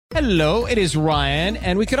Hello, it is Ryan,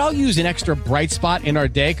 and we could all use an extra bright spot in our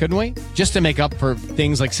day, couldn't we? Just to make up for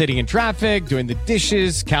things like sitting in traffic, doing the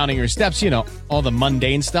dishes, counting your steps, all the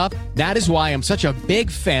mundane stuff. That is why I'm such a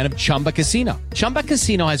big fan of Chumba Casino. Chumba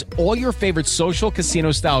Casino has all your favorite social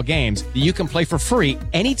casino-style games that you can play for free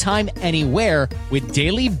anytime, anywhere with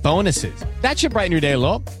daily bonuses. That should brighten your day a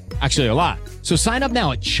little. Actually, a lot. So sign up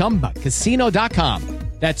now at ChumbaCasino.com.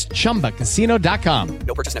 That's ChumbaCasino.com.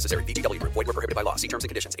 No purchase necessary. VGW Group. Void where prohibited by law. See terms and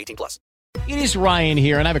conditions. 18+. It is Ryan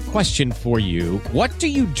here, and I have a question for you. What do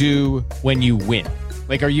you do when you win?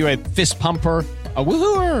 Like, are you a fist pumper, a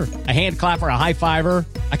woohooer, a hand clapper, a high fiver?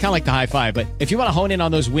 I kind of like the high five, but if you want to hone in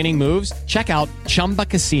on those winning moves, check out Chumba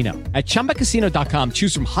Casino. At ChumbaCasino.com,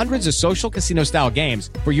 choose from hundreds of social casino-style games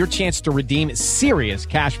for your chance to redeem serious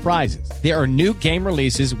cash prizes. There are new game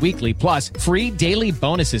releases weekly, plus free daily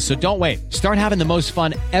bonuses, so don't wait. Start having the most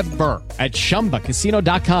fun ever at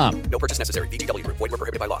ChumbaCasino.com. No purchase necessary. VGW Group. Void where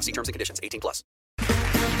prohibited by law. See terms and conditions. 18+.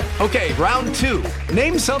 Okay, round two.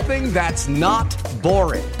 Name something that's not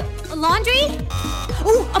boring. A laundry?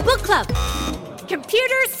 Ooh, a book club.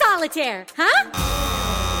 Computer solitaire, huh?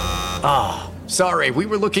 Ah, sorry, we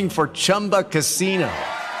were looking for Chumba Casino.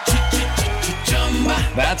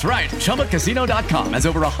 That's right, ChumbaCasino.com has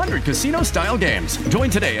over 100 casino-style games.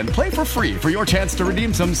 Join today and play for free for your chance to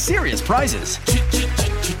redeem some serious prizes.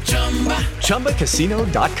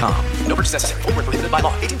 ChumbaCasino.com. No purchase necessary. Void where prohibited by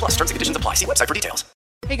law. 18+. Terms and conditions apply. See website for details.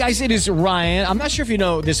 Hey guys, it is Ryan. I'm not sure if you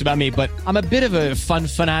know this about me, but I'm a bit of a fun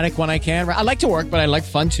fanatic when I can. I like to work, but I like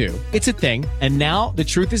fun too. It's a thing. And now the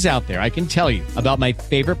truth is out there. I can tell you about my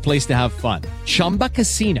favorite place to have fun. Chumba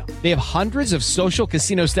Casino. They have hundreds of social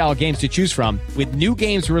casino style games to choose from with new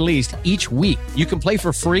games released each week. You can play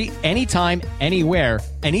for free anytime, anywhere.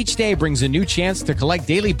 And each day brings a new chance to collect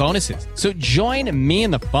daily bonuses. So join me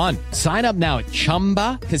in the fun. Sign up now at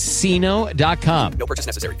ChumbaCasino.com. No purchase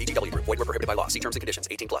necessary. VGW Group. Void where prohibited by law. See terms and conditions.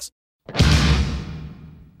 18+.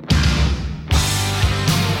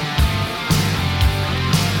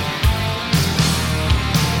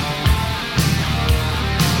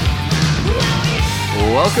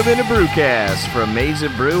 Welcome into Brewcast from Maize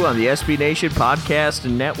and Brew on the SB Nation Podcast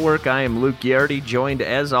Network. I am Luke Giardi, joined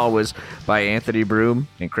as always by Anthony Broom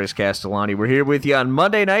and Chris Castellani. We're here with you on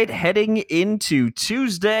Monday night, heading into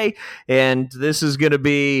Tuesday, and this is going to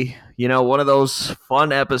be, one of those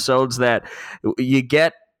fun episodes that you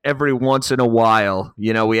get every once in a while.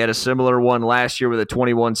 We had a similar one last year with a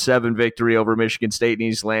 21-7 victory over Michigan State and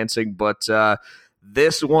East Lansing, but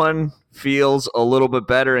this one feels a little bit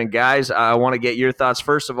better. And guys, I want to get your thoughts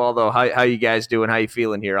first of all, though. How you guys doing? How you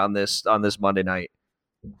feeling here on this Monday night?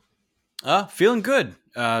 Feeling good.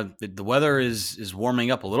 The weather is warming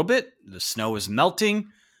up a little bit. The snow is melting.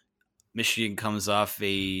 Michigan comes off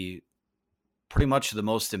pretty much the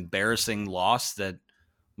most embarrassing loss that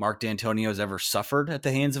Mark D'Antonio's ever suffered at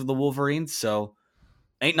the hands of the Wolverines. So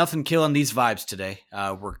ain't nothing killing these vibes today.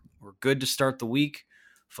 We're good to start the week.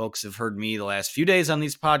 Folks have heard me the last few days on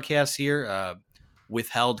these podcasts here,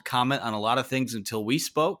 withheld comment on a lot of things until we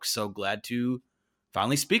spoke. So glad to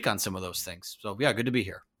finally speak on some of those things. So yeah, good to be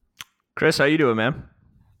here. Chris, how you doing, man?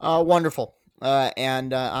 Wonderful.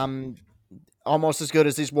 And I'm almost as good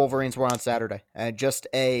as these Wolverines were on Saturday. Just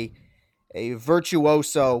a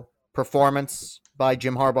virtuoso performance by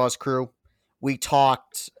Jim Harbaugh's crew. We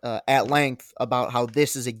talked at length about how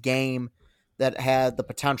this is a game that had the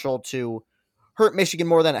potential to hurt Michigan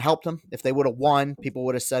more than it helped them. If they would have won, people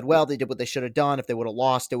would have said, well, they did what they should have done. If they would have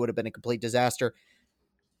lost, it would have been a complete disaster.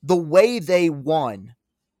 The way they won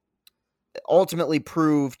ultimately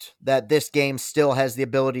proved that this game still has the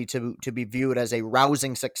ability to be viewed as a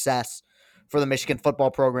rousing success for the Michigan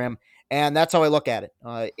football program. And that's how I look at it.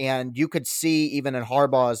 And you could see even in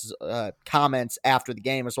Harbaugh's comments after the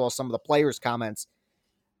game, as well as some of the players' comments,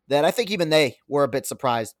 that I think even they were a bit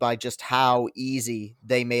surprised by just how easy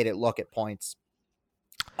they made it look at points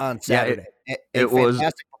on Saturday. Yeah, it was a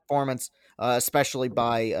fantastic performance, especially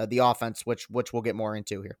by the offense, which we'll get more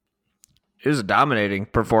into here. It was a dominating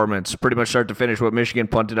performance, pretty much start to finish. What Michigan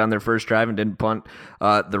punted on their first drive and didn't punt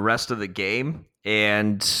the rest of the game.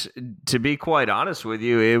 And to be quite honest with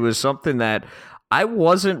you, it was something that I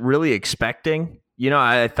wasn't really expecting.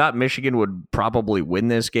 I thought Michigan would probably win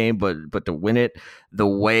this game, but to win it the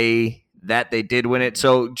way that they did win it.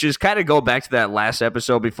 So just kind of go back to that last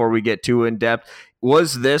episode before we get too in depth.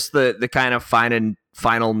 Was this the kind of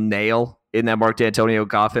final nail in that Mark D'Antonio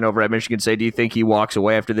coffin over at Michigan State? Do you think he walks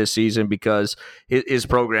away after this season because his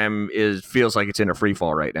program feels like it's in a free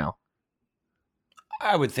fall right now?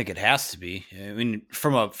 I would think it has to be. I mean,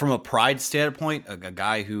 from a pride standpoint, a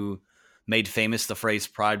guy who made famous the phrase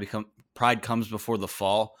 "pride comes before the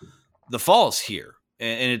fall." The fall is here,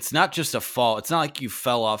 And it's not just a fall. It's not like you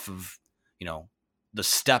fell off of, the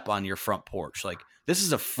step on your front porch. Like, this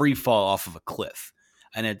is a free fall off of a cliff.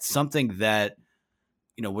 And it's something that,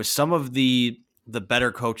 with some of the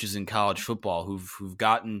better coaches in college football who've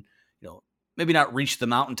gotten, maybe not reached the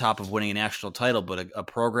mountaintop of winning a national title, but a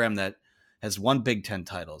program that has won Big Ten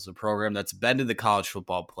titles, a program that's been to the college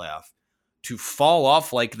football playoff, to fall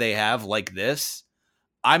off like they have, like this,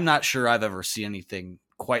 I'm not sure I've ever seen anything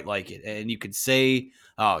quite like it. And you could say,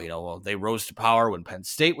 well, they rose to power when Penn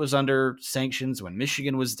State was under sanctions, when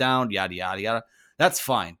Michigan was down, yada, yada, yada. That's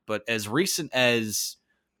fine. But as recent as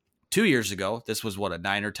 2 years ago, this was a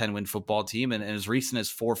 9 or 10 win football team. And as recent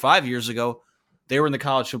as 4 or 5 years ago, they were in the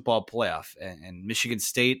college football playoff. And Michigan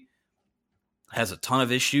State has a ton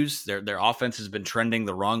of issues. Their offense has been trending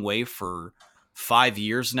the wrong way for 5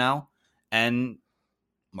 years now. And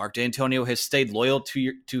Mark D'Antonio has stayed loyal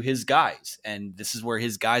to his guys, and this is where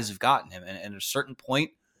his guys have gotten him. And at a certain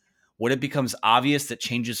point, when it becomes obvious that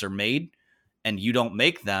changes are made and you don't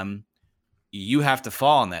make them, you have to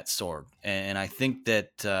fall on that sword. And I think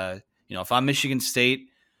that if I'm Michigan State,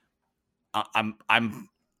 I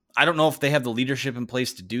don't know if they have the leadership in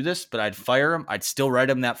place to do this, but I'd fire him. I'd still write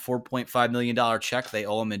him that $4.5 million check they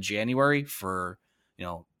owe him in January for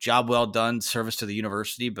job well done, service to the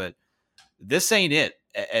university. But this ain't it.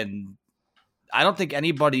 And I don't think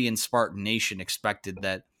anybody in Spartan Nation expected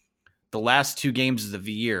that the last 2 games of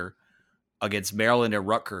the year against Maryland and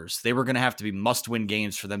Rutgers, they were going to have to be must-win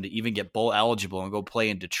games for them to even get bowl eligible and go play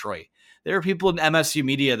in Detroit. There are people in MSU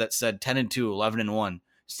media that said 10-2, 11-1.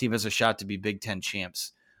 This team has a shot to be Big Ten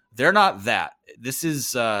champs. They're not that. This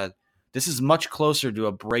is much closer to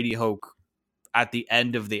a Brady Hoke at the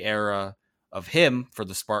end of the era of him for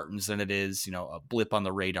the Spartans than it is, a blip on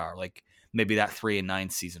the radar. Like, maybe that 3-9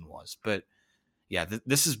 season was. But yeah,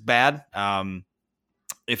 this is bad.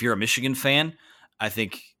 If you're a Michigan fan, I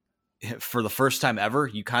think for the first time ever,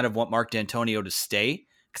 you kind of want Mark D'Antonio to stay,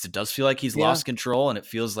 because it does feel like he's lost control and it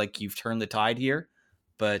feels like you've turned the tide here.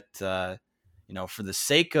 But, for the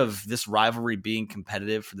sake of this rivalry being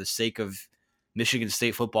competitive, for the sake of Michigan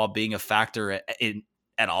State football being a factor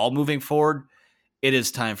at all moving forward, it is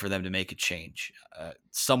time for them to make a change.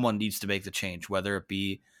 Someone needs to make the change, whether it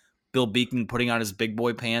be Bill Beekman putting on his big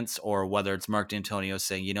boy pants, or whether it's Mark D'Antonio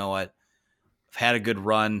saying, you know what, I've had a good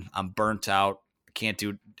run. I'm burnt out. Can't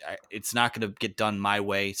do it. It's not going to get done my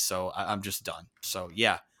way. So I'm just done. So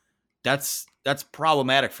yeah, that's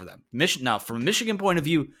problematic for them. Now, from a Michigan point of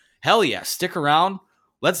view, hell yeah, stick around.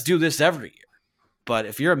 Let's do this every year. But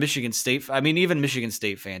if you're a Michigan State, even Michigan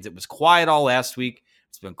State fans, it was quiet all last week.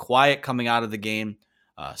 It's been quiet coming out of the game.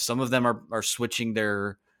 Some of them are switching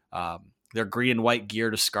their green and white gear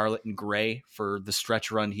to scarlet and gray for the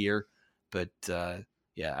stretch run here. But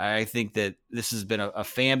I think that this has been a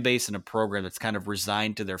fan base and a program that's kind of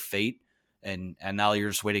resigned to their fate. And now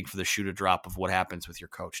you're just waiting for the shoe to drop of what happens with your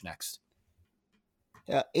coach next.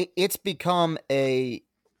 Yeah, it's become a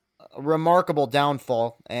remarkable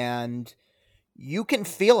downfall, and you can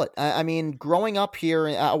feel it. I mean, growing up here,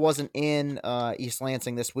 I wasn't in East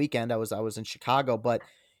Lansing this weekend. I was in Chicago, but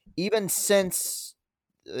even since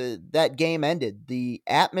that game ended, the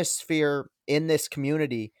atmosphere in this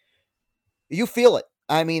community, you feel it.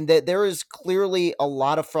 I mean, there is clearly a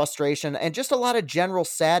lot of frustration and just a lot of general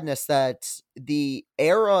sadness that the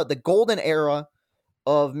golden era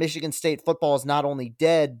of Michigan State football is not only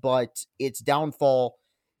dead, but its downfall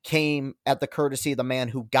came at the courtesy of the man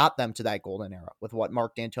who got them to that golden era with what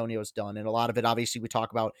Mark D'Antonio has done. And a lot of it, obviously, we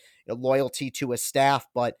talk about loyalty to his staff,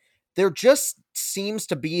 but there just seems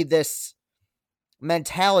to be this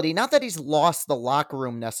mentality, not that he's lost the locker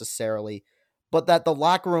room necessarily, but that the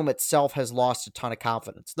locker room itself has lost a ton of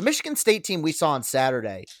confidence. The Michigan State team we saw on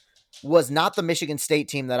Saturday was not the Michigan State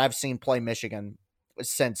team that I've seen play Michigan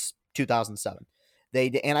since 2007.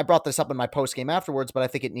 And I brought this up in my post game afterwards, but I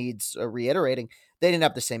think it needs reiterating. They didn't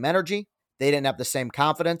have the same energy. They didn't have the same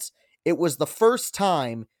confidence. It was the first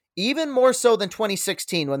time, even more so than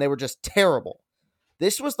 2016 when they were just terrible.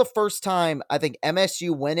 This was the first time I think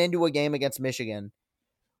MSU went into a game against Michigan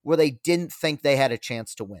where they didn't think they had a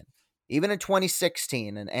chance to win. Even in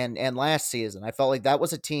 2016 and last season, I felt like that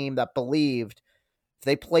was a team that believed if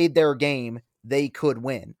they played their game, they could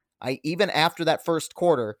win. Even after that first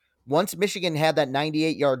quarter, once Michigan had that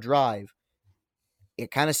 98-yard drive,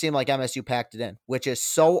 it kind of seemed like MSU packed it in, which is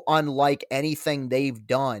so unlike anything they've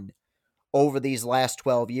done over these last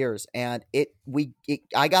 12 years. And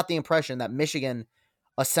I got the impression that Michigan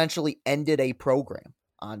essentially ended a program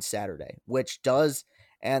on Saturday, which does,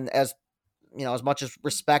 and as much as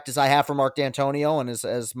respect as I have for Mark D'Antonio and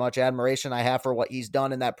as much admiration I have for what he's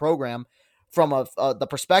done in that program, from the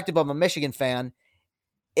perspective of a Michigan fan,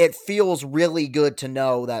 it feels really good to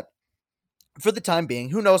know that for the time being,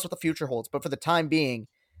 who knows what the future holds, but for the time being,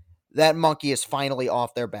 that monkey is finally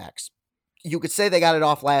off their backs. You could say they got it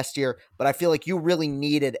off last year, but I feel like you really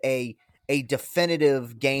needed a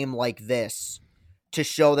definitive game like this to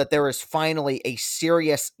show that there is finally a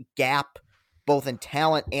serious gap, both in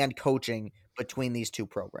talent and coaching, between these two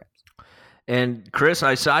programs. And Chris,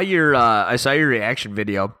 I saw your reaction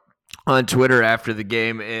video on Twitter after the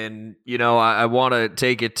game, and I want to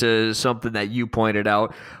take it to something that you pointed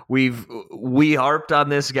out. We harped on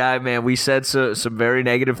this guy, man. We said some very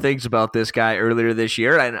negative things about this guy earlier this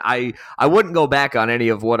year, and I wouldn't go back on any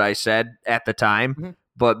of what I said at the time. Mm-hmm.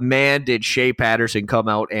 But man, did Shea Patterson come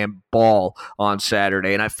out and ball on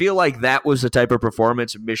Saturday. And I feel like that was the type of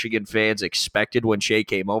performance Michigan fans expected when Shea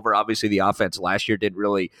came over. Obviously, the offense last year didn't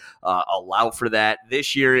really allow for that.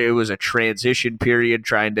 This year, it was a transition period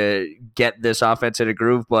trying to get this offense in a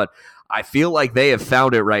groove. But I feel like they have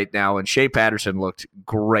found it right now. And Shea Patterson looked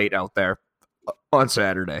great out there on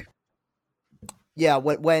Saturday. Yeah,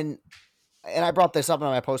 when and I brought this up in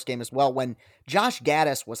my postgame as well, when Josh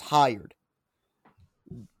Gattis was hired,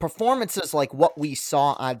 performances like what we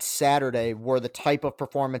saw on Saturday were the type of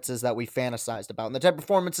performances that we fantasized about and the type of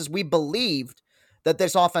performances we believed that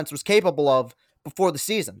this offense was capable of before the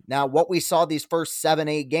season. Now, what we saw these first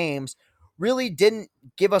 7-8 games really didn't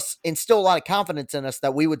instill a lot of confidence in us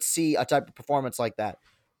that we would see a type of performance like that.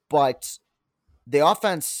 But the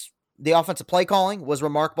offensive play calling was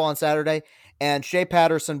remarkable on Saturday, and Shea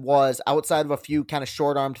Patterson was, outside of a few kind of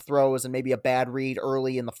short-armed throws and maybe a bad read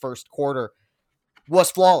early in the first quarter,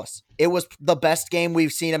 was flawless. It was the best game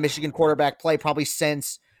we've seen a Michigan quarterback play probably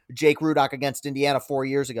since Jake Rudock against Indiana 4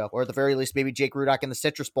 years ago, or at the very least, maybe Jake Rudock in the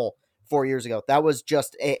Citrus Bowl 4 years ago. That was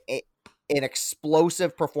just an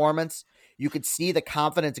explosive performance. You could see the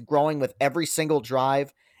confidence growing with every single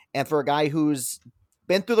drive. And for a guy who's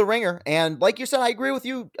been through the ringer, and like you said, I agree with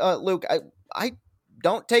you, Luke, I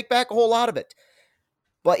don't take back a whole lot of it.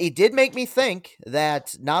 But it did make me think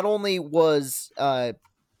that not only is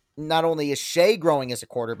Shea growing as a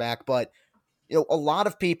quarterback, but a lot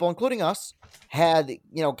of people, including us, had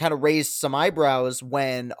kind of raised some eyebrows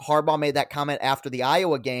when Harbaugh made that comment after the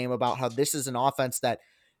Iowa game about how this is an offense that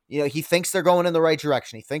he thinks they're going in the right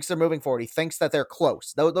direction. He thinks they're moving forward. He thinks that they're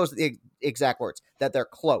close. Those are the exact words, that they're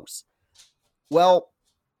close. Well,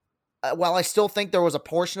 while I still think there was a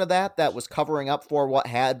portion of that was covering up for what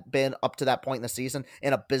had been up to that point in the season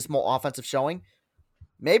an abysmal offensive showing,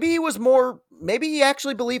 maybe he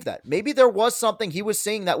actually believed that. Maybe there was something he was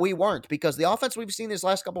seeing that we weren't, because the offense we've seen these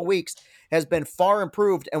last couple of weeks has been far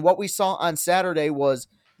improved, and what we saw on Saturday was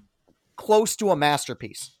close to a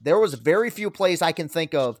masterpiece. There was very few plays I can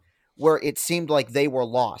think of where it seemed like they were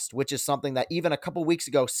lost, which is something that even a couple weeks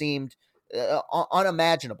ago seemed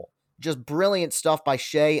unimaginable. Just brilliant stuff by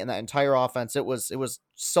Shea and that entire offense. It was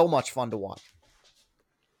so much fun to watch.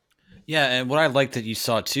 Yeah, and what I liked that you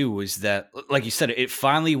saw too was that, like you said, it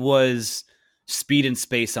finally was speed and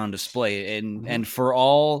space on display, and for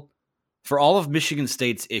all of Michigan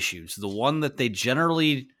State's issues, the one that they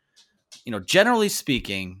generally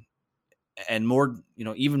speaking, and more,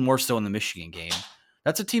 even more so in the Michigan game,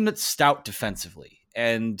 that's a team that's stout defensively,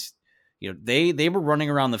 and they were running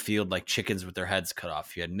around the field like chickens with their heads cut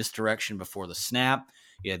off. You had misdirection before the snap.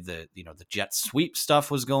 You had the jet sweep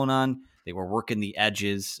stuff was going on. They were working the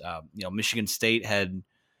edges. Michigan State had,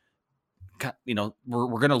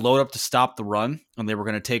 we're going to load up to stop the run, and they were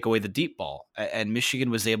going to take away the deep ball. And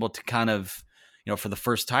Michigan was able to kind of, for the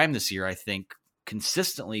first time this year, I think,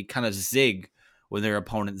 consistently kind of zig when their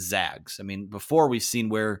opponent zags. I mean, before we've seen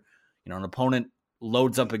where, an opponent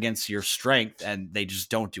loads up against your strength and they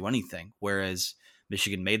just don't do anything. Whereas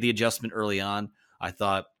Michigan made the adjustment early on. I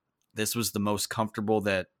thought this was the most comfortable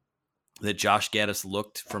that Josh Gattis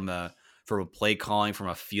looked from a play calling, from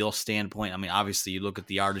a feel standpoint. I mean, obviously, you look at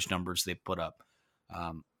the yardage numbers they put up.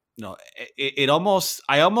 I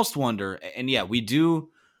almost wonder, and yeah,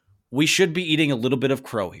 we should be eating a little bit of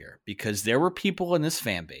crow here, because there were people in this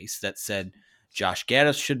fan base that said Josh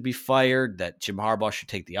Gattis should be fired, that Jim Harbaugh should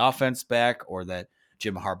take the offense back, or that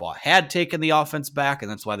Jim Harbaugh had taken the offense back, and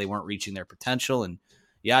that's why they weren't reaching their potential, and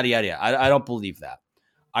yada, yada, yada. I don't believe that.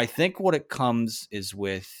 I think what it comes is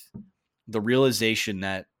with the realization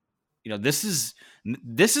that, this is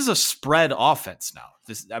a spread offense now.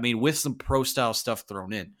 With some pro style stuff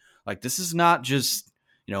thrown in. Like, this is not just,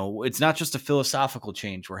 it's not just a philosophical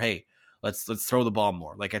change where, hey, let's throw the ball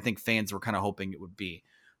more. Like I think fans were kind of hoping it would be.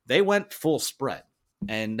 They went full spread,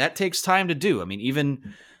 and that takes time to do. I mean,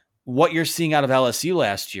 even what you're seeing out of LSU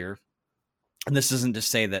last year, and this isn't to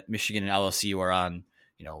say that Michigan and LSU are on,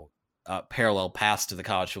 parallel paths to the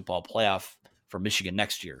college football playoff for Michigan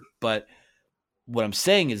next year. But what I'm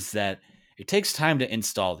saying is that it takes time to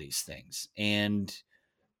install these things, and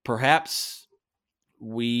perhaps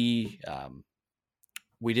we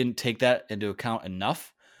didn't take that into account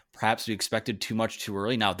enough. Perhaps we expected too much too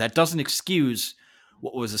early. Now, that doesn't excuse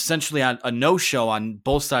what was essentially a no-show on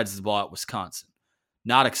both sides of the ball at Wisconsin.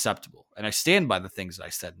 Not acceptable. And I stand by the things that I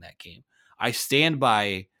said in that game. I stand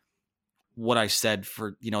by what I said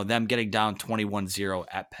for, them getting down 21-0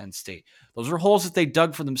 at Penn State. Those were holes that they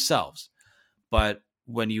dug for themselves. But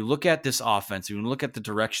when you look at this offense, when you look at the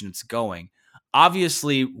direction it's going,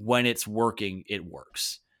 obviously when it's working, it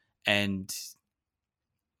works. And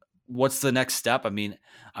what's the next step? I mean,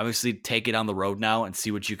 obviously take it on the road now and see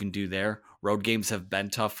what you can do there. Road games have been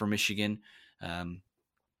tough for Michigan. And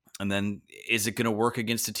then is it going to work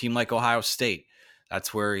against a team like Ohio State?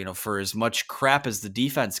 That's where, for as much crap as the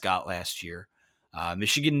defense got last year,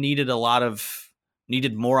 Michigan needed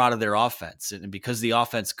more out of their offense. And because the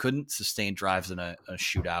offense couldn't sustain drives in a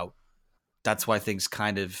shootout, that's why things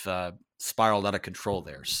kind of spiraled out of control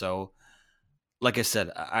there. So, like I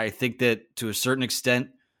said, I think that to a certain extent,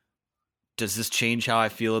 does this change how I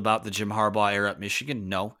feel about the Jim Harbaugh era at Michigan?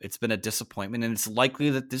 No, it's been a disappointment, and it's likely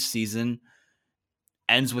that this season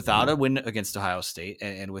ends without a win against Ohio State,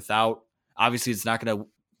 and without, obviously it's not going to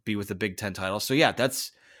be with the Big Ten title. So yeah,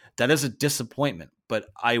 that is a disappointment. But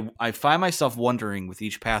I find myself wondering with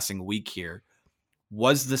each passing week here,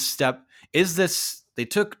 they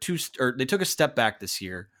took a step back this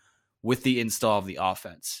year with the install of the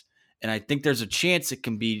offense. And I think there's a chance it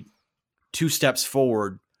can be 2 steps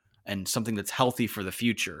forward and something that's healthy for the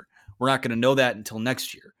future. We're not going to know that until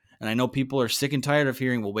next year. And I know people are sick and tired of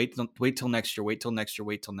hearing, well, wait till next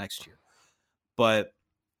year. But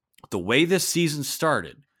the way this season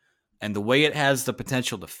started and the way it has the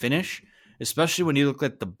potential to finish, especially when you look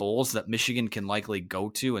at the bowls that Michigan can likely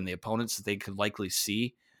go to and the opponents that they could likely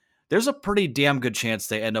see, there's a pretty damn good chance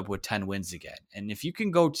they end up with 10 wins again. And if you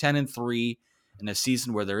can go 10-3 in a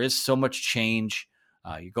season where there is so much change,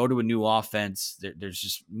 you go to a new offense, there's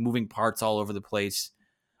just moving parts all over the place.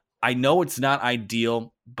 I know it's not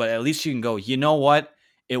ideal, but at least you can go, you know what?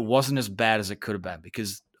 It wasn't as bad as it could have been,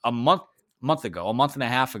 because a month and a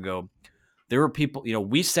half ago, there were people,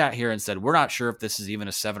 we sat here and said, we're not sure if this is even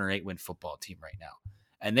a 7 or 8 win football team right now.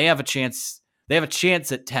 And they have a chance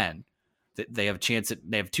at 10. They have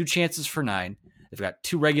 2 chances for 9. They've got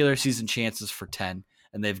 2 regular season chances for 10,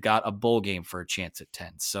 and they've got a bowl game for a chance at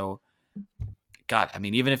 10. So, God, I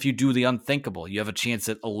mean, even if you do the unthinkable, you have a chance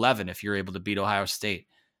at 11 if you're able to beat Ohio State.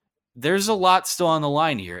 There's a lot still on the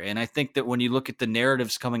line here. And I think that when you look at the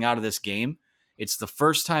narratives coming out of this game, it's the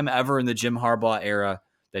first time ever in the Jim Harbaugh era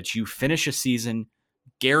that you finish a season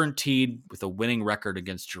guaranteed with a winning record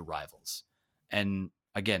against your rivals. And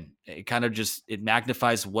again, it kind of it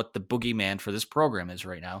magnifies what the boogeyman for this program is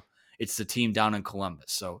right now. It's the team down in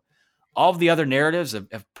Columbus. So all of the other narratives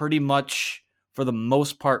have pretty much, for the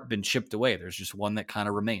most part, been chipped away. There's just one that kind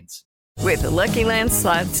of remains. With the Lucky Land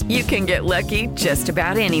Slots, you can get lucky just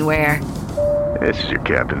about anywhere. This is your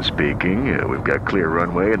captain speaking. We've got clear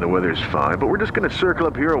runway and the weather's fine, but we're just going to circle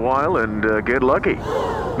up here a while and get lucky.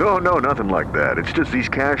 No, nothing like that. It's just these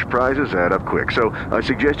cash prizes add up quick. So I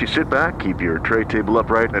suggest you sit back, keep your tray table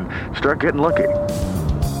upright, and start getting lucky.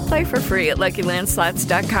 Play for free at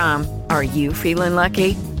LuckyLandSlots.com. Are you feeling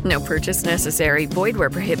lucky? No purchase necessary. Void where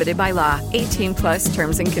prohibited by law. 18+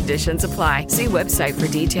 terms and conditions apply. See website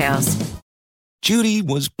for details. Judy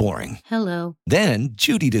was boring. Hello. Then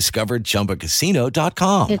Judy discovered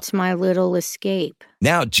ChumbaCasino.com. It's my little escape.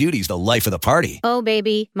 Now Judy's the life of the party. Oh,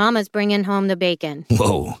 baby, mama's bringing home the bacon.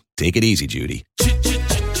 Whoa, take it easy, Judy.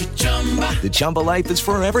 The Chumba life is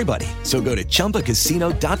for everybody. So go to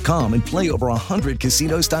ChumbaCasino.com and play over 100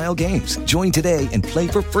 casino-style games. Join today and play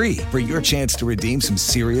for free for your chance to redeem some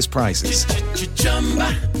serious prizes.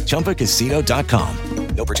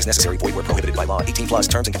 ChumbaCasino.com. No purchase necessary. Void where prohibited by law. 18+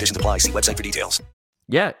 terms and conditions apply. See website for details.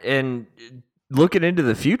 Yeah, and looking into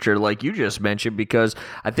the future, like you just mentioned, because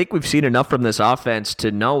I think we've seen enough from this offense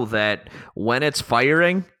to know that when it's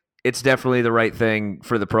firing, it's definitely the right thing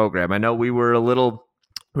for the program. I know we were a little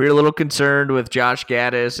concerned with Josh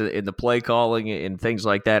Gaddis and the play calling and things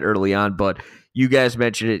like that early on, but you guys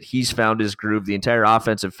mentioned it. He's found his groove. The entire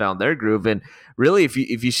offense have found their groove. And really, if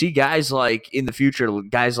you see guys like in the future,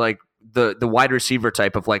 guys like the wide receiver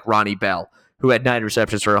type of like Ronnie Bell, who had 9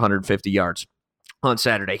 receptions for 150 yards on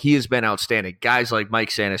Saturday, he has been outstanding. Guys like Mike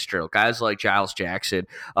Sanistril, guys like Giles Jackson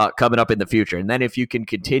coming up in the future. And then if you can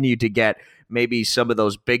continue to get maybe some of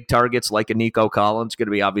those big targets like a Nico Collins, going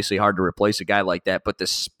to be obviously hard to replace a guy like that, but the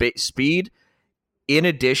speed in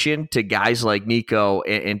addition to guys like Nico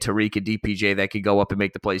and Tariq and DPJ that could go up and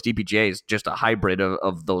make the plays. DPJ is just a hybrid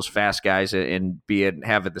of those fast guys and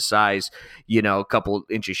having the size, a couple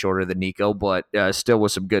inches shorter than Nico, but still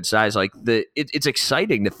with some good size. Like it's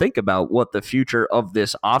exciting to think about what the future of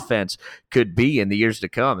this offense could be in the years to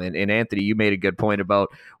come. And Anthony, you made a good point about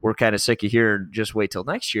we're kind of sick of hearing just wait till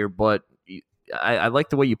next year, but I like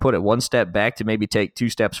the way you put it. One step back to maybe take 2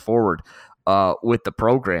 steps forward with the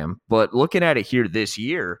program. But looking at it here this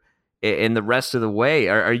year and the rest of the way,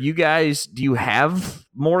 are you guys, do you have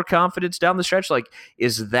more confidence down the stretch? Like,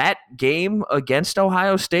 is that game against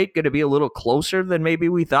Ohio State going to be a little closer than maybe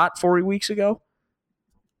we thought 4 weeks ago?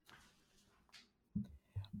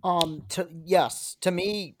 Yes, to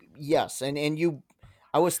me, yes. And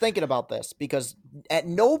I was thinking about this because at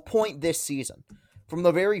no point this season, from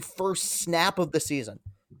the very first snap of the season,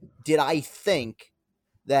 did I think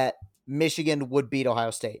that Michigan would beat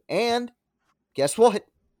Ohio State. And guess what?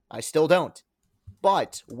 I still don't.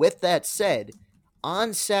 But with that said,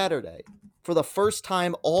 on Saturday, for the first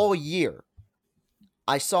time all year,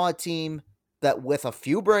 I saw a team that with a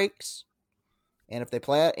few breaks, and if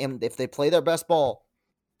they play their best ball,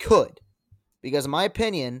 could. Because in my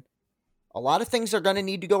opinion, a lot of things are going to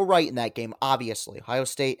need to go right in that game, obviously. Ohio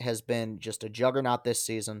State has been just a juggernaut this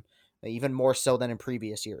season, even more so than in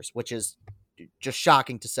previous years, which is just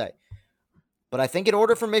shocking to say. But I think in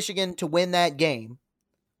order for Michigan to win that game,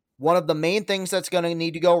 one of the main things that's going to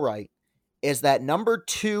need to go right is that number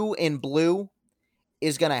 2 in blue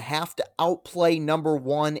is going to have to outplay number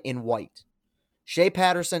 1 in white. Shea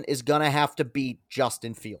Patterson is going to have to beat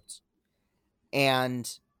Justin Fields. And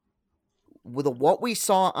with what we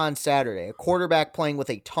saw on Saturday, a quarterback playing with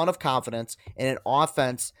a ton of confidence and an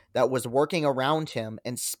offense that was working around him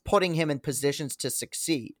and putting him in positions to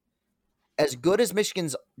succeed, as good as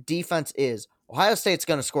Michigan's defense is, Ohio State's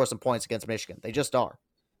going to score some points against Michigan. They just are.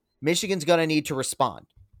 Michigan's going to need to respond.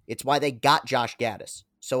 It's why they got Josh Gaddis.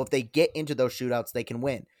 So if they get into those shootouts, they can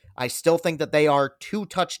win. I still think that they are 2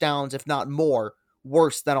 touchdowns, if not more,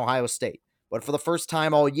 worse than Ohio State. But for the first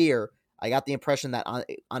time all year, I got the impression that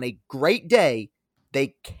on a great day,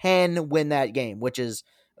 they can win that game, which is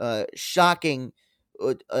a shocking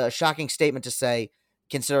statement to say,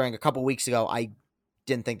 considering a couple weeks ago, I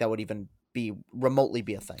didn't think that would even remotely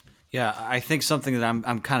be a thing. Yeah, I think something that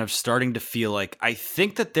I'm kind of starting to feel like, I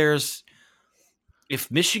think that if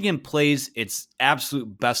Michigan plays its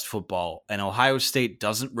absolute best football and Ohio State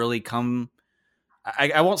doesn't really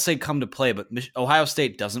I won't say come to play, but Ohio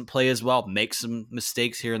State doesn't play as well, make some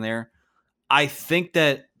mistakes here and there. I think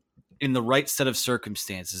that in the right set of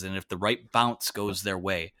circumstances, and if the right bounce goes their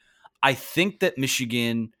way, I think that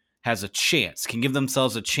Michigan has a chance, can give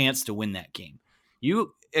themselves a chance to win that game.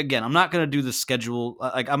 Again, I'm not going to do the schedule.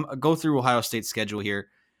 I'm go through Ohio State's schedule here.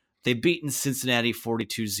 They've beaten Cincinnati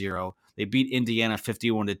 42-0. They beat Indiana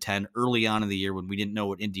 51-10 early on in the year when we didn't know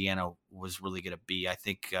what Indiana was really going to be. I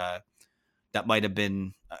think that might have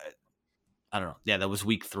been, I don't know. Yeah, that was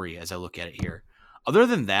week 3 as I look at it here. Other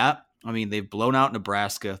than that, I mean, they've blown out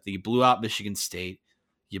Nebraska. They blew out Michigan State.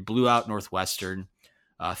 You blew out Northwestern.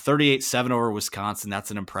 38-7 over Wisconsin.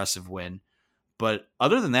 That's an impressive win. But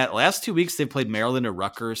other than that, last 2 weeks they've played Maryland or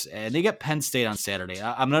Rutgers, and they get Penn State on Saturday.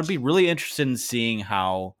 I'm going to be really interested in seeing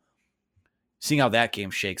how that game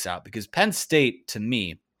shakes out, because Penn State, to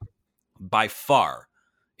me, by far,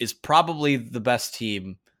 is probably the best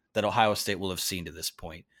team that Ohio State will have seen to this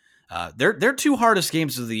point. Their 2 hardest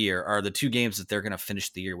games of the year are the 2 games that they're going to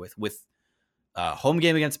finish the year with home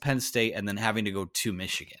game against Penn State and then having to go to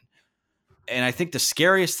Michigan. And I think the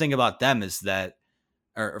scariest thing about them is that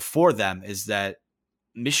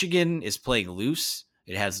Michigan is playing loose.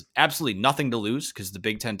 It has absolutely nothing to lose because the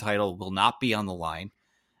Big Ten title will not be on the line.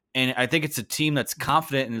 And I think it's a team that's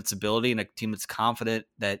confident in its ability and a team that's confident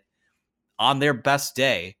that on their best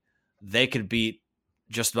day, they could beat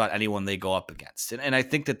just about anyone they go up against. And I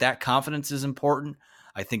think that confidence is important.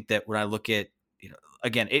 I think that when I look at,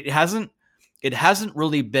 again, it hasn't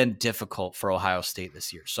really been difficult for Ohio State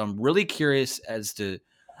this year. So I'm really curious to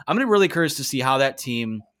see how that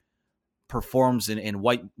team performs in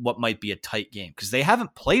what might be a tight game, because they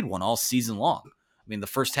haven't played one all season long. I mean, the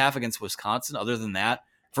first half against Wisconsin, other than that,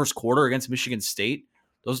 first quarter against Michigan State,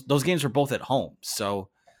 those games were both at home. So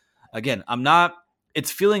again, it's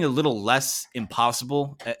feeling a little less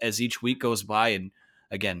impossible as each week goes by. And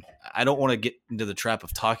again, I don't want to get into the trap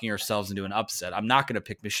of talking ourselves into an upset. I'm not going to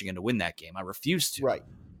pick Michigan to win that game. I refuse to. Right.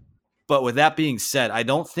 But with that being said, I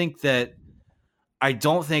don't think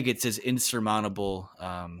it's as insurmountable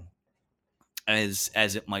as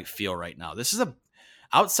it might feel right now. This is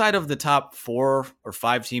outside of the top 4 or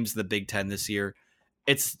 5 teams of the Big Ten this year.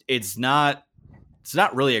 It's not it's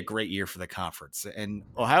not really a great year for the conference. And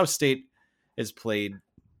Ohio State has played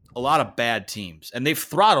a lot of bad teams, and they've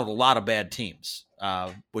throttled a lot of bad teams,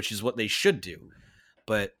 which is what they should do.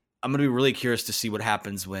 But I'm going to be really curious to see what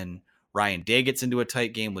happens when Ryan Day gets into a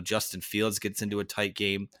tight game, when Justin Fields gets into a tight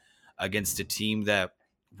game against a team that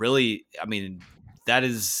really, I mean, they're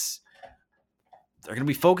going to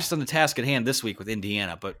be focused on the task at hand this week with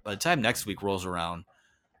Indiana. But by the time next week rolls around,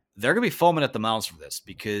 they're going to be foaming at the mouths for this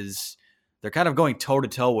because they're kind of going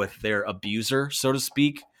toe-to-toe with their abuser, so to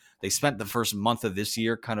speak. They spent the first month of this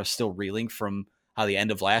year kind of still reeling from how the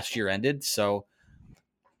end of last year ended. So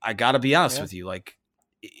I got to be honest with you. Like,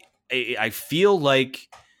 I feel like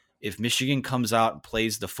if Michigan comes out and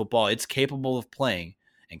plays the football it's capable of playing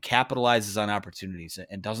and capitalizes on opportunities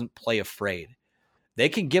and doesn't play afraid, they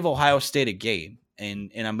can give Ohio State a game.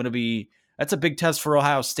 And I'm going to be – that's a big test for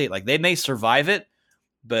Ohio State. Like, they may survive it,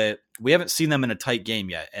 but we haven't seen them in a tight game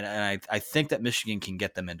yet. And I think that Michigan can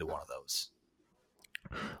get them into one of those.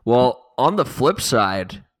 Well, on the flip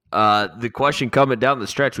side, the question coming down the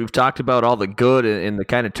stretch, we've talked about all the good and the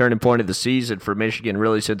kind of turning point of the season for Michigan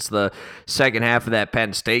really since the second half of that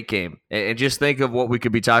Penn State game. And just think of what we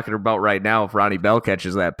could be talking about right now if Ronnie Bell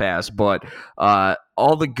catches that pass. But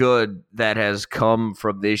all the good that has come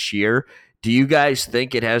from this year, do you guys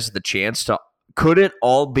think it has the chance to – could it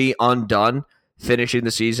all be undone finishing the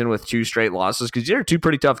season with 2 straight losses? Because these are 2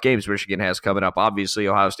 pretty tough games Michigan has coming up. Obviously,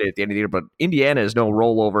 Ohio State at the end of the year, but Indiana is no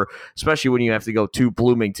rollover, especially when you have to go to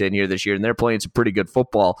Bloomington here this year, and they're playing some pretty good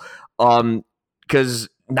football. Because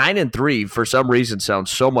 9-3 for some reason sounds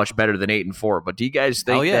so much better than 8-4. But do you guys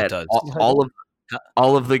think that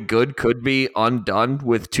all of the good could be undone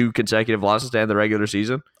with 2 consecutive losses to end the regular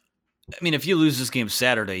season? I mean, if you lose this game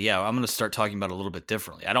Saturday, yeah, I'm going to start talking about it a little bit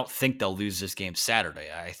differently. I don't think they'll lose this game Saturday.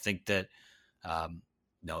 I think that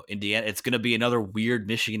Indiana, it's going to be another weird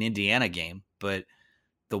Michigan-Indiana game, but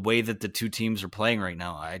the way that the 2 teams are playing right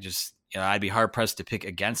now, I'd be hard-pressed to pick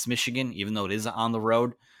against Michigan, even though it is on the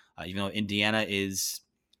road, even though Indiana is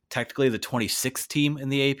technically the 26th team in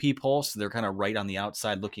the AP poll, so they're kind of right on the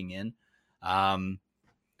outside looking in.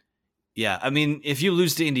 Yeah, I mean, if you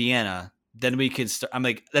lose to Indiana, then we could start. I'm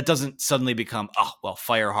like, that doesn't suddenly become,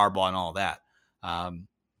 fire Harbaugh and all that.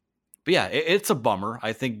 But yeah, it's a bummer.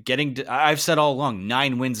 I think I've said all along,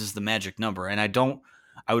 9 wins is the magic number. And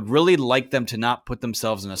I would really like them to not put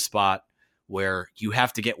themselves in a spot where you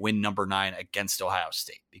have to get win number 9 against Ohio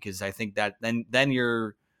State, because I think that then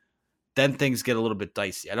things get a little bit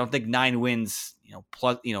dicey. I don't think 9 wins,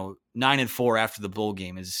 plus, 9-4 after the bowl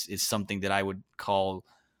game is something that I would call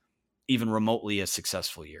even remotely a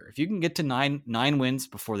successful year. If you can get to nine wins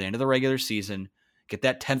before the end of the regular season, get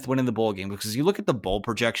that 10th win in the bowl game, because you look at the bowl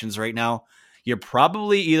projections right now, you're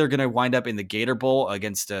probably either going to wind up in the Gator Bowl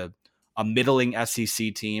against a middling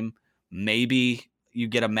SEC team. Maybe you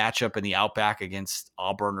get a matchup in the Outback against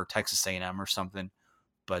Auburn or Texas A&M or something,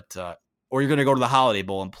 but or you're going to go to the Holiday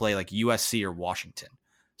Bowl and play like USC or Washington.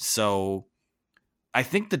 So I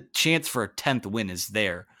think the chance for a 10th win is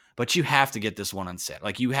there, but you have to get this one unset.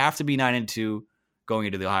 Like, you have to be 9-2 going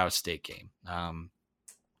into the Ohio State game.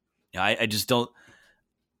 I just don't.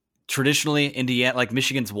 Traditionally, Indiana, like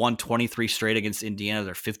Michigan's won 23 straight against Indiana.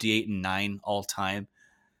 They're 58-9 all time.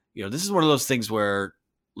 This is one of those things where,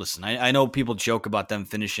 listen, I know people joke about them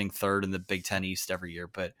finishing 3rd in the Big Ten East every year,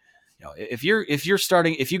 but if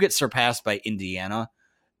you get surpassed by Indiana,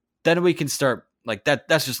 then we can start like that.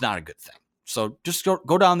 That's just not a good thing. So just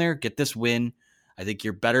go down there, get this win. I think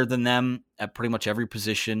you're better than them at pretty much every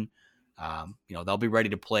position. They'll be ready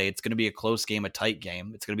to play. It's going to be a close game, a tight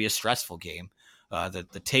game. It's going to be a stressful game.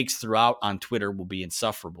 The takes throughout on Twitter will be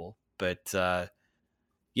insufferable. But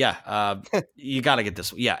you got to get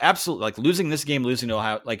this. Yeah, absolutely. Like, losing this game, losing to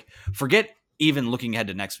Ohio, like, forget even looking ahead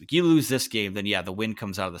to next week. You lose this game, then the win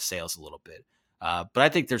comes out of the sails a little bit. But I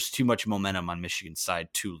think there's too much momentum on Michigan's side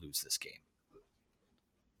to lose this game.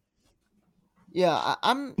 Yeah,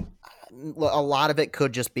 a lot of it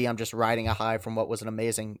could just be I'm just riding a high from what was an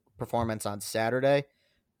amazing performance on Saturday.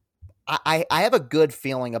 I have a good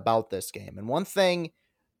feeling about this game. And one thing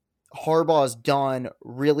Harbaugh has done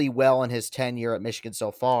really well in his tenure at Michigan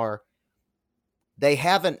so far, I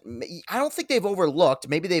don't think they've overlooked,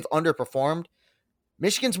 maybe they've underperformed.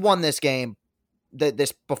 Michigan's won this game,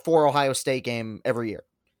 this before Ohio State game every year.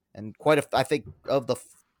 And I think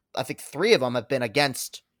 3 of them have been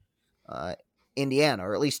against Indiana,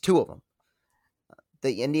 or at least 2 of them.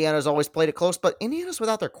 The Indiana's always played it close, but Indiana's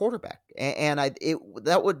without their quarterback. And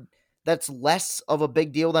that's less of a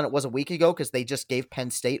big deal than it was a week ago, because they just gave Penn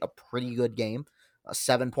State a pretty good game, a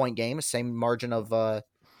 7-point game, same margin of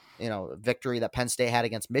victory that Penn State had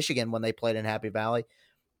against Michigan when they played in Happy Valley.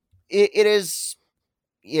 It is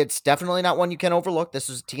it's definitely not one you can overlook. This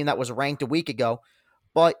is a team that was ranked a week ago,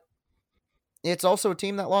 but it's also a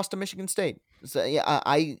team that lost to Michigan State. So yeah,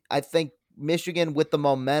 I think Michigan, with the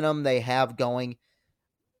momentum they have going,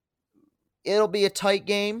 it'll be a tight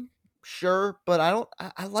game, sure, but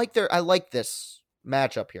I like this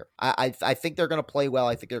matchup here. I think they're going to play well.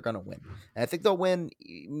 I think they're going to win. And I think they'll win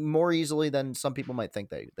more easily than some people might think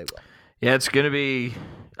they will. Yeah, it's going to be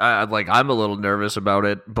I'm a little nervous about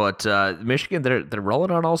it, but Michigan, they're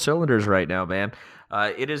rolling on all cylinders right now, man.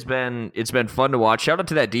 It's been fun to watch. Shout out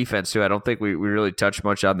to that defense too. I don't think we really touched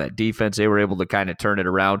much on that defense. They were able to kind of turn it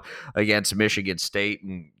around against Michigan State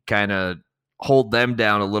and kind of hold them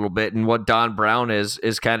down a little bit. And what Don Brown is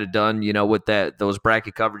kind of done, with those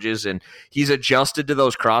bracket coverages, and he's adjusted to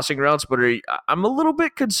those crossing routes. But I'm a little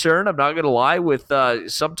bit concerned, I'm not going to lie, with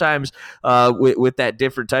sometimes with that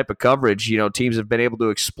different type of coverage, teams have been able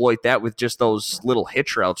to exploit that with just those little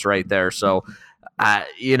hitch routes right there. So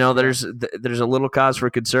there's a little cause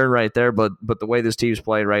for concern right there, but the way this team's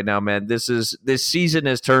playing right now, man, this season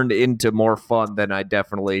has turned into more fun than I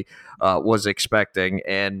definitely was expecting.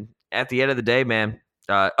 And at the end of the day, man,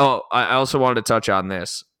 I also wanted to touch on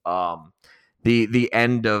this. The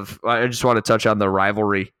end of, I just want to touch on the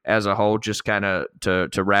rivalry as a whole, just kind of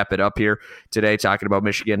to wrap it up here today, talking about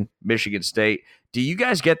Michigan State. Do you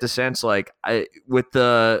guys get the sense, like, with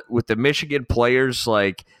the Michigan players,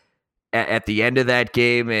 like, at the end of that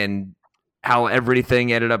game and how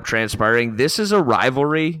everything ended up transpiring, this is a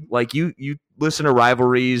rivalry? Like, you listen to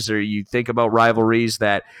rivalries or you think about rivalries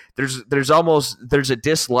that there's a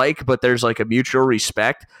dislike, but there's like a mutual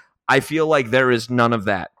respect. I feel like there is none of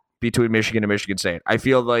that between Michigan and Michigan State. I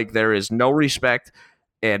feel like there is no respect,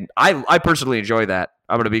 and I personally enjoy that.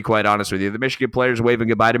 I'm going to be quite honest with you. The Michigan players waving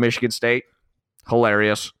goodbye to Michigan State,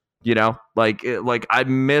 hilarious. Like I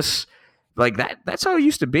miss, like, that's how it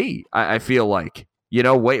used to be. I feel like,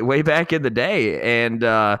 way back in the day.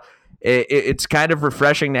 And it's kind of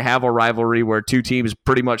refreshing to have a rivalry where two teams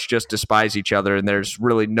pretty much just despise each other and there's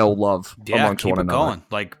really no love amongst one another. Going.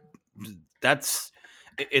 Like, it's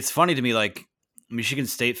funny to me, like, Michigan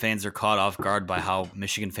State fans are caught off guard by how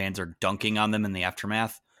Michigan fans are dunking on them in the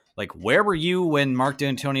aftermath. Like, where were you when Mark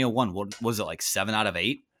D'Antonio won? What was it, like 7 out of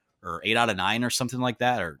 8 or 8 out of 9 or something like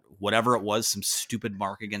that, or whatever it was, some stupid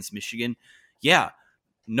mark against Michigan? Yeah.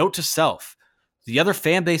 Note to self, the other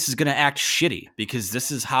fan base is going to act shitty because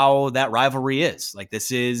this is how that rivalry is. Like,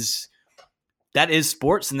 that is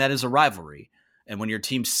sports, and that is a rivalry. And when your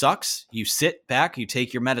team sucks, you sit back, you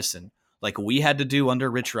take your medicine, like we had to do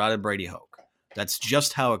under Rich Rod and Brady Hoke. That's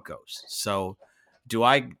just how it goes. So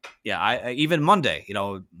I even Monday,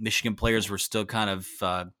 Michigan players were still kind of,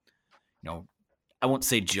 I won't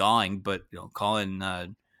say jawing, but, calling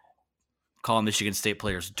Michigan State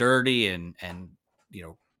players dirty and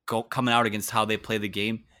coming out against how they play the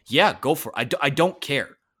game. Yeah, go for it. I don't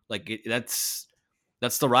care. Like, that's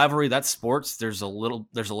the rivalry. That's sports. There's a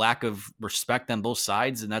lack of respect on both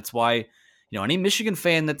sides. And that's why, any Michigan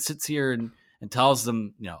fan that sits here and tells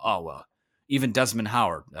them, oh, well, even Desmond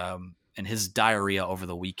Howard and his diarrhea over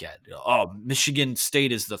the weekend. Oh, Michigan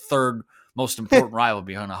State is the third most important rival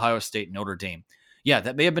behind Ohio State and Notre Dame. Yeah,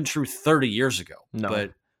 that may have been true 30 years ago. No.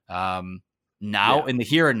 But now, in the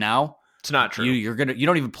here and now, it's not true. You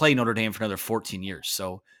don't even play Notre Dame for another 14 years.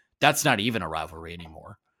 So that's not even a rivalry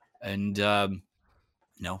anymore. And the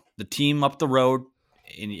team up the road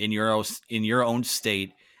in your own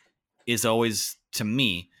state is always, to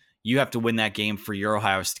me, you have to win that game for your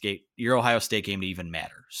Ohio State game to even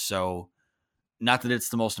matter. So, not that it's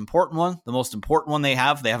the most important one. The most important one they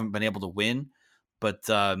haven't been able to win. But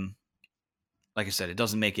like I said, it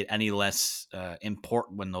doesn't make it any less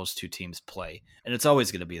important when those two teams play. And it's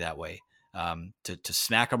always going to be that way. To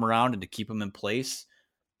smack them around and to keep them in place,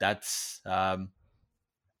 that's all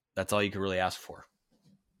you can really ask for.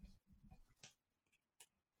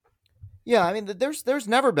 Yeah, I mean, there's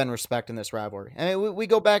never been respect in this rivalry. I mean, we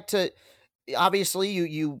go back to, obviously,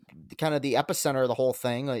 you kind of the epicenter of the whole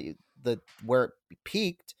thing, where it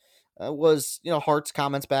peaked was, Hart's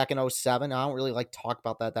comments back in 2007. I don't really like to talk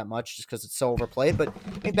about that much just because it's so overplayed. But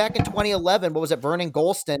I mean, back in 2011, what was it? Vernon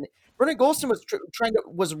Golston. Vernon Golston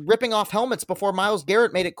was ripping off helmets before Myles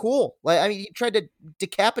Garrett made it cool. Like, I mean, he tried to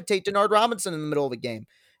decapitate Denard Robinson in the middle of the game.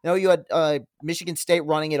 You had Michigan State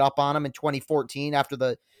running it up on him in 2014 after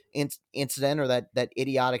the incident, or that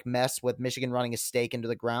idiotic mess with Michigan running a stake into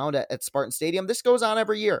the ground at Spartan Stadium. This goes on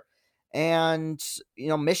every year. And,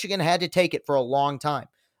 Michigan had to take it for a long time.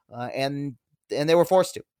 And they were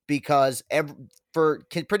forced to, because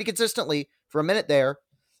pretty consistently for a minute there,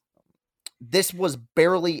 this was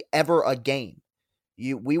barely ever a game.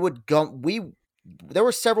 We there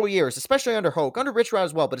were several years, especially under Hoke, under Rich Rod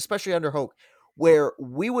as well, but especially under Hoke, where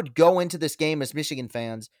we would go into this game as Michigan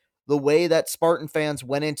fans the way that Spartan fans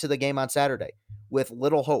went into the game on Saturday, with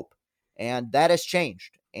little hope. And that has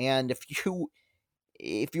changed. And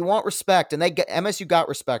if you want respect, and MSU got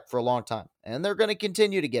respect for a long time, and they're going to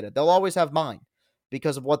continue to get it. They'll always have mine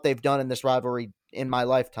because of what they've done in this rivalry in my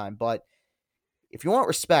lifetime. But if you want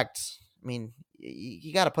respect, I mean,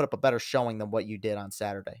 you got to put up a better showing than what you did on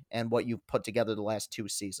Saturday and what you put together the last 2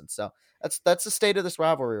 seasons. So that's the state of this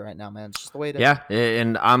rivalry right now, man. It's just the way it is. Yeah,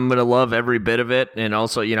 and I'm going to love every bit of it. And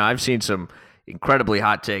also, I've seen some incredibly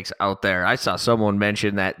hot takes out there. I saw someone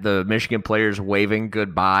mention that the Michigan players waving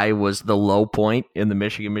goodbye was the low point in the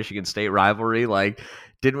Michigan State rivalry. Like,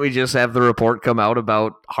 didn't we just have the report come out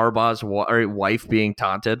about Harbaugh's wife being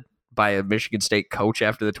taunted by a Michigan State coach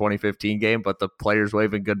after the 2015 game, but the players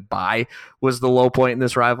waving goodbye was the low point in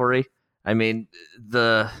this rivalry? I mean,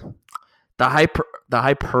 the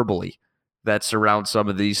hyperbole that surrounds some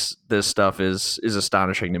of this stuff is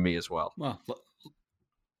astonishing to me as well.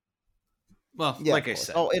 Well, yeah, like I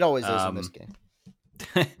said, it always is in this game.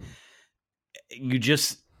 You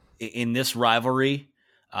just, in this rivalry,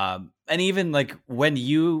 and even like when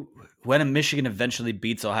a Michigan eventually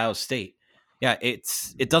beats Ohio State, yeah,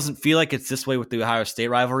 it doesn't feel like it's this way with the Ohio State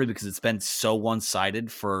rivalry because it's been so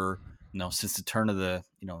one-sided for since the turn of the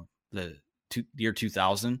year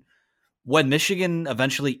 2000. When Michigan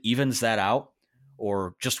eventually evens that out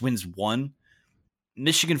or just wins one,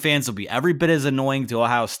 Michigan fans will be every bit as annoying to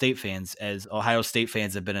Ohio State fans as Ohio State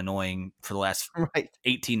fans have been annoying for the last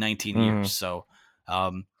 18, 19 years. So,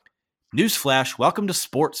 newsflash, welcome to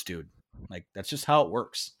sports, dude. Like, that's just how it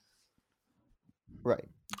works. Right.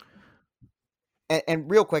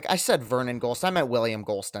 And real quick, I said Vernon Golston. I meant William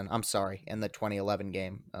Golston. I'm sorry, in the 2011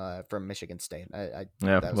 game from Michigan State.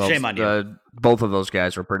 Shame on you. Both of those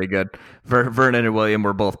guys were pretty good. Vernon and William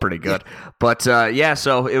were both pretty good. Yeah. But,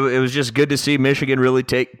 so it was just good to see Michigan really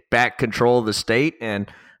take back control of the state.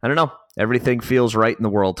 And I don't know, everything feels right in the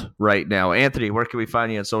world right now. Anthony, where can we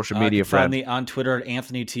find you on social media, you can find me on Twitter at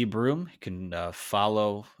Anthony T. Broom. You can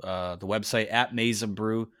follow the website at Mesa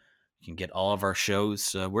Brew. You can get all of our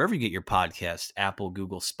shows wherever you get your podcast, Apple,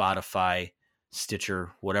 Google, Spotify, Stitcher,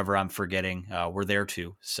 whatever I'm forgetting. We're there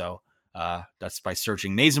too. So that's by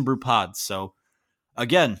searching Maize n Brew Pod. So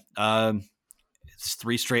again, it's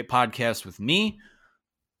 3 straight podcasts with me.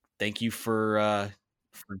 Thank you for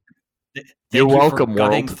you're welcome,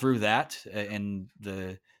 getting world. Through that and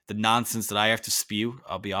the nonsense that I have to spew.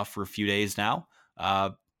 I'll be off for a few days now.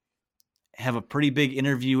 Have a pretty big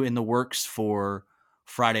interview in the works for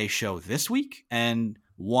Friday show this week, and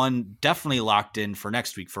one definitely locked in for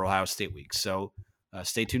next week for Ohio State week. So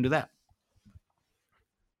stay tuned to that.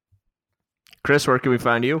 Chris, where can we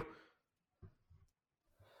find you?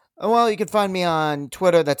 Well, you can find me on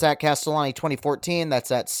Twitter. That's at Castellani2014.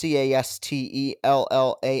 That's at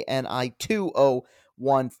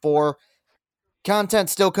CASTELLANI2014. Content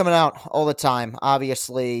still coming out all the time.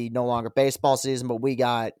 Obviously, no longer baseball season, but we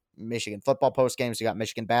got Michigan football post games. We got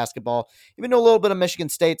Michigan basketball. Even a little bit of Michigan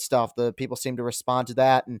State stuff. The people seem to respond to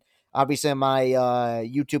that. And obviously on my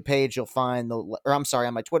YouTube page, you'll find on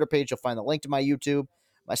my Twitter page, you'll find the link to my YouTube.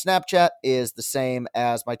 My Snapchat is the same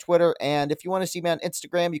as my Twitter. And if you want to see me on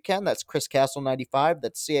Instagram, you can. That's Chris Castle95.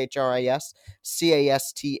 That's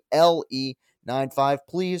ChrisCastle95.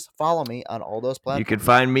 Please follow me on all those platforms. You can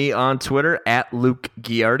find me on Twitter at Luke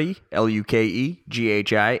Ghiardi,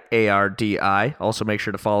 LukeGhiardi. Also, make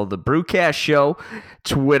sure to follow the Brewcast Show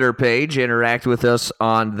Twitter page. Interact with us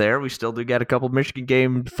on there. We still do got a couple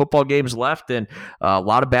Michigan football games left and a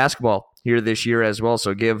lot of basketball here this year as well.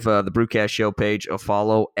 So give the Brewcast Show page a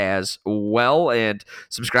follow as well. And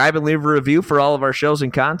subscribe and leave a review for all of our shows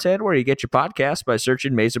and content where you get your podcast by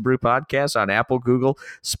searching Mesa Brew Podcast on Apple, Google,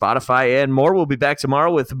 Spotify, and more. We'll be back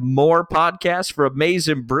tomorrow with more podcasts from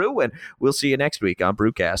Mesa Brew, and we'll see you next week on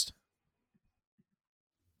Brewcast.